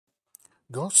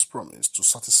God's promise to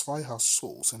satisfy our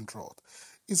souls in drought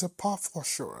is a powerful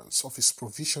assurance of His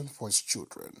provision for His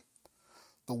children.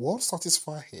 The word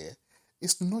satisfy here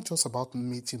is not just about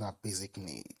meeting our basic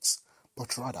needs,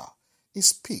 but rather it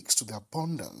speaks to the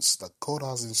abundance that God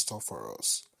has in store for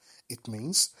us. It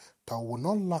means that we will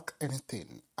not lack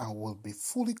anything and will be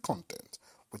fully content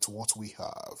with what we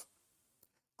have.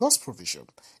 God's provision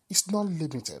is not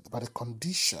limited by the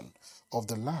condition of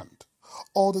the land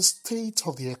or the state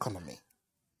of the economy.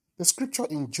 The scripture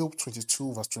in Job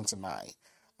 22 verse 29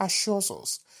 assures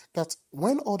us that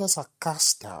when others are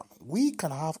cast down, we can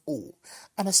have hope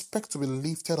and expect to be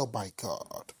lifted up by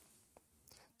God.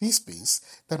 This means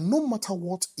that no matter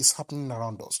what is happening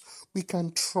around us, we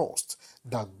can trust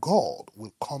that God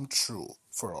will come through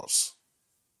for us.